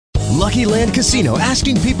Lucky Land Casino,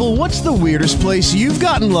 asking people, what's the weirdest place you've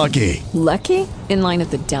gotten lucky? Lucky? In line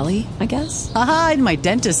at the deli, I guess? Aha, in my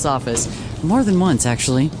dentist's office. More than once,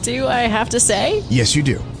 actually. Do I have to say? Yes, you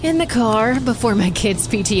do. In the car before my kids'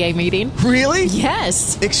 PTA meeting. Really?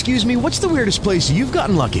 Yes. Excuse me, what's the weirdest place you've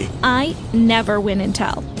gotten lucky? I never win and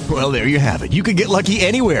tell. Well, there you have it. You can get lucky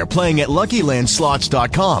anywhere, playing at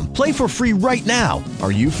LuckyLandSlots.com. Play for free right now.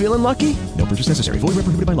 Are you feeling lucky? No purchase necessary. Void where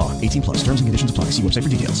prohibited by law. 18 plus. Terms and conditions apply. See website for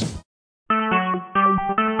details.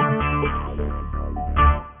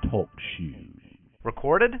 Talk shoes.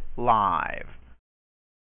 Recorded live.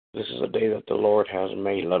 This is a day that the Lord has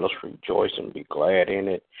made. Let us rejoice and be glad in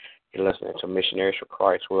it. You're listening to Missionaries for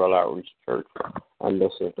Christ World Outreach Church, and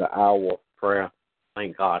this is the hour of prayer.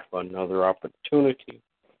 Thank God for another opportunity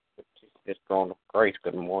to teach this throne of grace.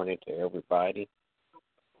 Good morning to everybody.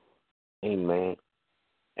 Amen.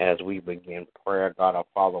 As we begin prayer, God our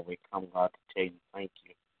Father, we come, God, to tell you thank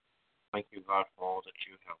you. Thank you, God, for all that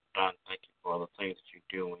you have done. Thank you for all the things that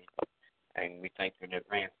you're doing. And we thank you in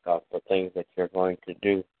advance, God, for things that you're going to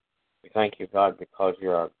do. We thank you, God, because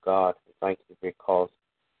you're our God. We thank you because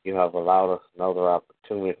you have allowed us another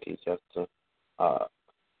opportunity just to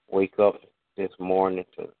wake up this morning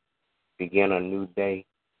to begin a new day.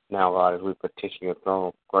 Now, God, as we petition your throne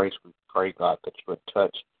of grace, we pray, God, that you would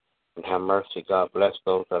touch and have mercy, God. Bless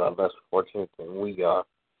those that are less fortunate than we are.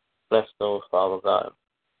 Bless those, Father God,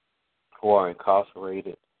 who are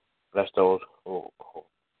incarcerated. Bless those who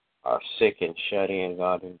are sick and shut in,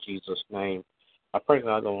 God, in Jesus' name. I pray,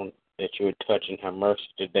 God, that you would touch and have mercy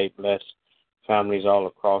today. Bless families all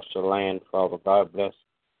across the land, Father God. Bless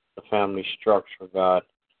the family structure, God,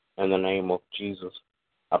 in the name of Jesus.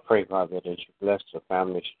 I pray, God, that as you bless the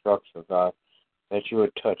family structure, God, that you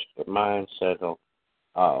would touch the mindset of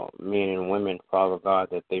men and women, Father God,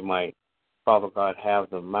 that they might, Father God, have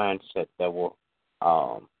the mindset that will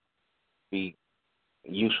be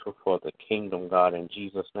useful for the kingdom, God, in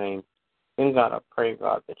Jesus' name. Then, God, I pray,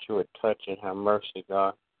 God, that you would touch and have mercy,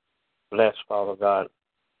 God. Bless, Father God,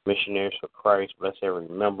 Missionaries for Christ. Bless every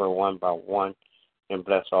member one by one, and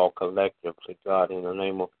bless all collectively, God, in the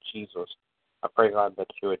name of Jesus. I pray, God, that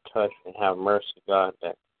you would touch and have mercy, God,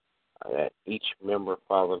 that each member,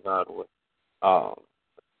 Father God, would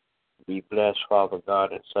be blessed, Father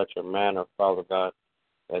God, in such a manner, Father God,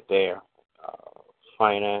 that their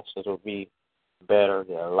finances will be better,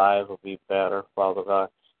 their lives will be better, Father God.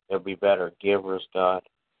 They'll be better givers, God,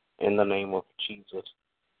 in the name of Jesus.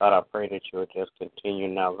 God, I pray that you would just continue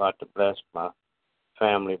now, God, to bless my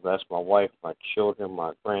family, bless my wife, my children,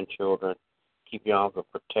 my grandchildren. Keep your arms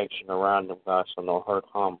of protection around them, God, so no hurt,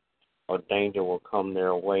 harm, or danger will come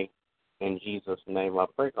their way. In Jesus' name, I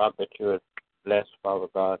pray, God, that you would bless, Father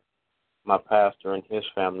God, my pastor and his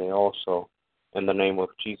family also. In the name of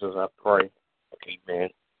Jesus, I pray. Amen.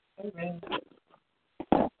 Amen.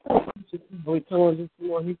 We come this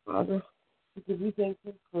morning, Father, because we thank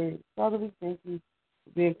you for grace. Father, we thank you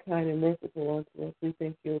for being kind and merciful unto us. We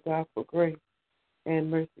thank you, God, for grace and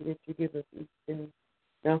mercy that you give us each day.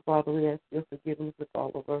 Now, Father, we ask your forgiveness of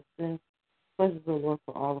all of our sins. Cleanse us, O Lord,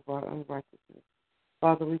 for all of our unrighteousness.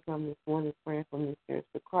 Father, we come this morning praying for Missionaries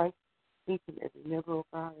for Christ, each and every member of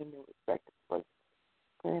God in their respective places.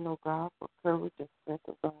 Praying, O God, for courage and strength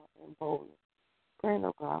of God and boldness. Praying,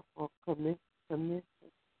 O God, for commitment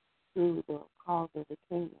to the cause of the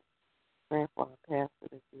kingdom. Praying for our pastor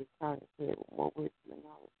that you would turn his head with more wisdom and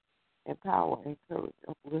knowledge and power and courage,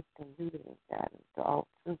 uplift and lead and guidance to all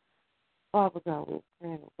truth. Father God, we're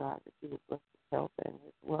praying, O God, that you would bless his health and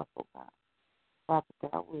his wealth, O God. Father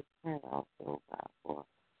God, we're praying also, O God, for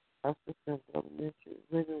our systems of ministry,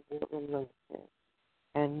 River Ministry,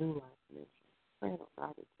 and New Life Ministry. Praying, O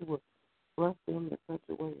God, that you would bless them in such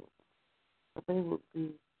a way, O God, that they would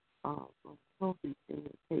be trophies in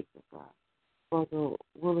the case of God, for the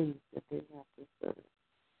willingness that they have to serve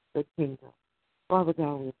the kingdom. Father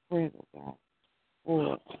God, we're praying, oh God,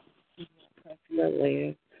 for the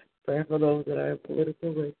land, praying for those that are in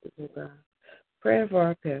political races, oh God, praying for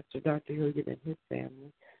our pastor, Dr. Hilliard, and his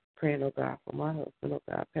family, praying, oh God, for my husband, oh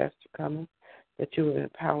God, Pastor Cummings, that you would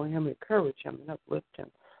empower him, encourage him, and uplift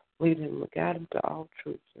him, lead him, guide him to all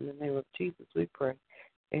truths. In the name of Jesus, we pray.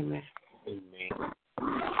 Amen. Amen.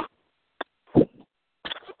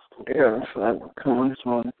 Dear Father, come on this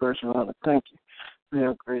morning. First of all, to thank you for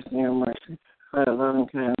your grace and your mercy, for your loving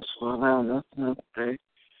kindness, for allowing us another day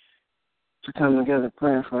to come together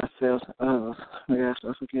praying for ourselves and others. We ask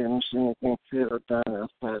for forgiveness for anything said or done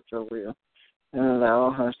outside your will, and allow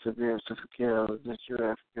our hearts to be able to forgive others that you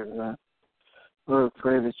have forgiven us. Lord, we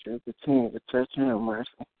pray that you continue to touch and have mercy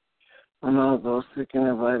on all those sick in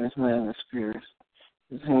their bodies, mind, and spirits.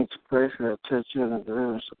 Continue to pray for that touch and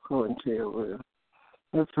deliverance according to your will.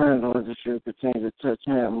 We pray, Lord, that you continue to touch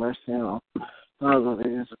and have mercy on all the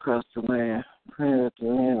leaders across the land. Pray that the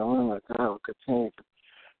men and women of God will continue to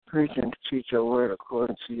preach and teach your word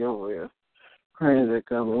according to your will. Praying that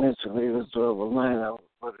governmental leaders will line up with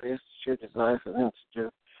what it is that you desire for them to do,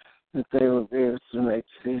 that they will be able to make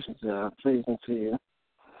decisions that are pleasing to you.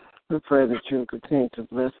 We pray that you will continue to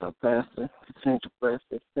bless our pastor, continue to bless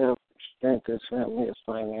his health, strength his family, his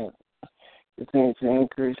finances, continue to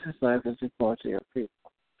increase his life as he points to your people.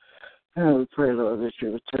 And we pray, Lord, that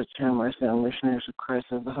you would touch him, mercy, and missionaries of Christ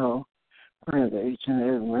as a whole. Praying that each and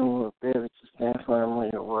every member will be able to stand firm on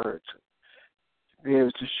your word, to be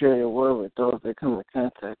able to share your word with those they come in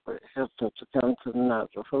contact with. Help them to come to the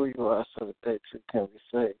knowledge of who you are so that they too can be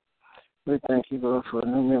saved. We thank you, Lord, for the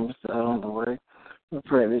new members that are on the way. We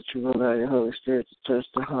pray that you will allow your Holy Spirit to touch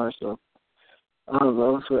the hearts of all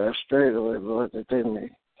those who have strayed away, Lord, that they may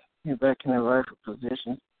get back in their rightful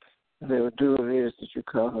position. They will do what it is that you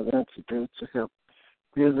call for them to do to help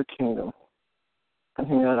build the kingdom. And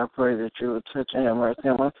God, I pray that you will touch and have mercy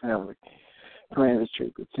on my family. Praying that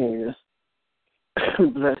you continue to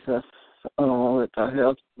bless us with our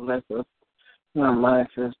health, bless us in our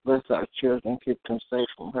mindsets, bless our children, keep them safe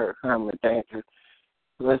from hurt, harm, and danger.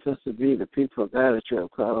 Bless us to be the people of God that you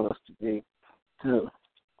have called us to be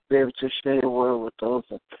able to share your word with those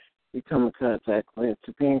that we come in contact with,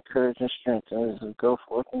 to be encouraged and strengthened as we go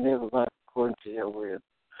forth and live a life according to your will.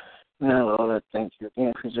 Now, Lord, I thank you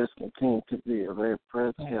again for just continuing to be a very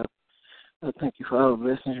present help. I thank you for all the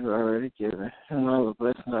blessings you've already given and all the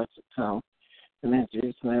blessings that to come. And in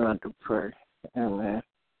Jesus' name I do pray. Amen.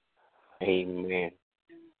 Amen.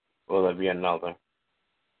 Will there be another?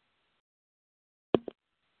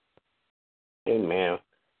 Amen.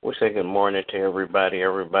 We say good morning to everybody.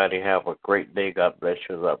 Everybody have a great day. God bless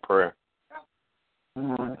you is our prayer.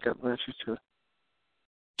 God bless you too.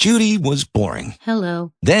 Judy was boring.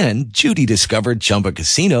 Hello. Then Judy discovered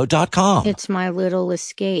ChumbaCasino.com. It's my little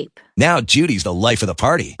escape. Now Judy's the life of the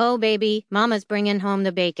party. Oh, baby, mama's bringing home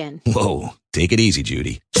the bacon. Whoa, take it easy,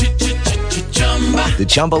 Judy. The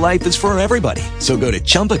Chumba life is for everybody. So go to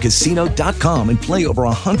ChumbaCasino.com and play over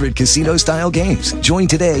 100 casino-style games. Join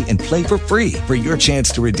today and play for free for your chance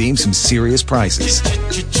to redeem some serious prizes.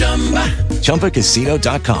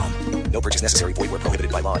 ChumbaCasino.com. No purchase necessary. Void where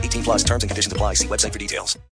prohibited by law. 18+ terms and conditions apply. See website for details.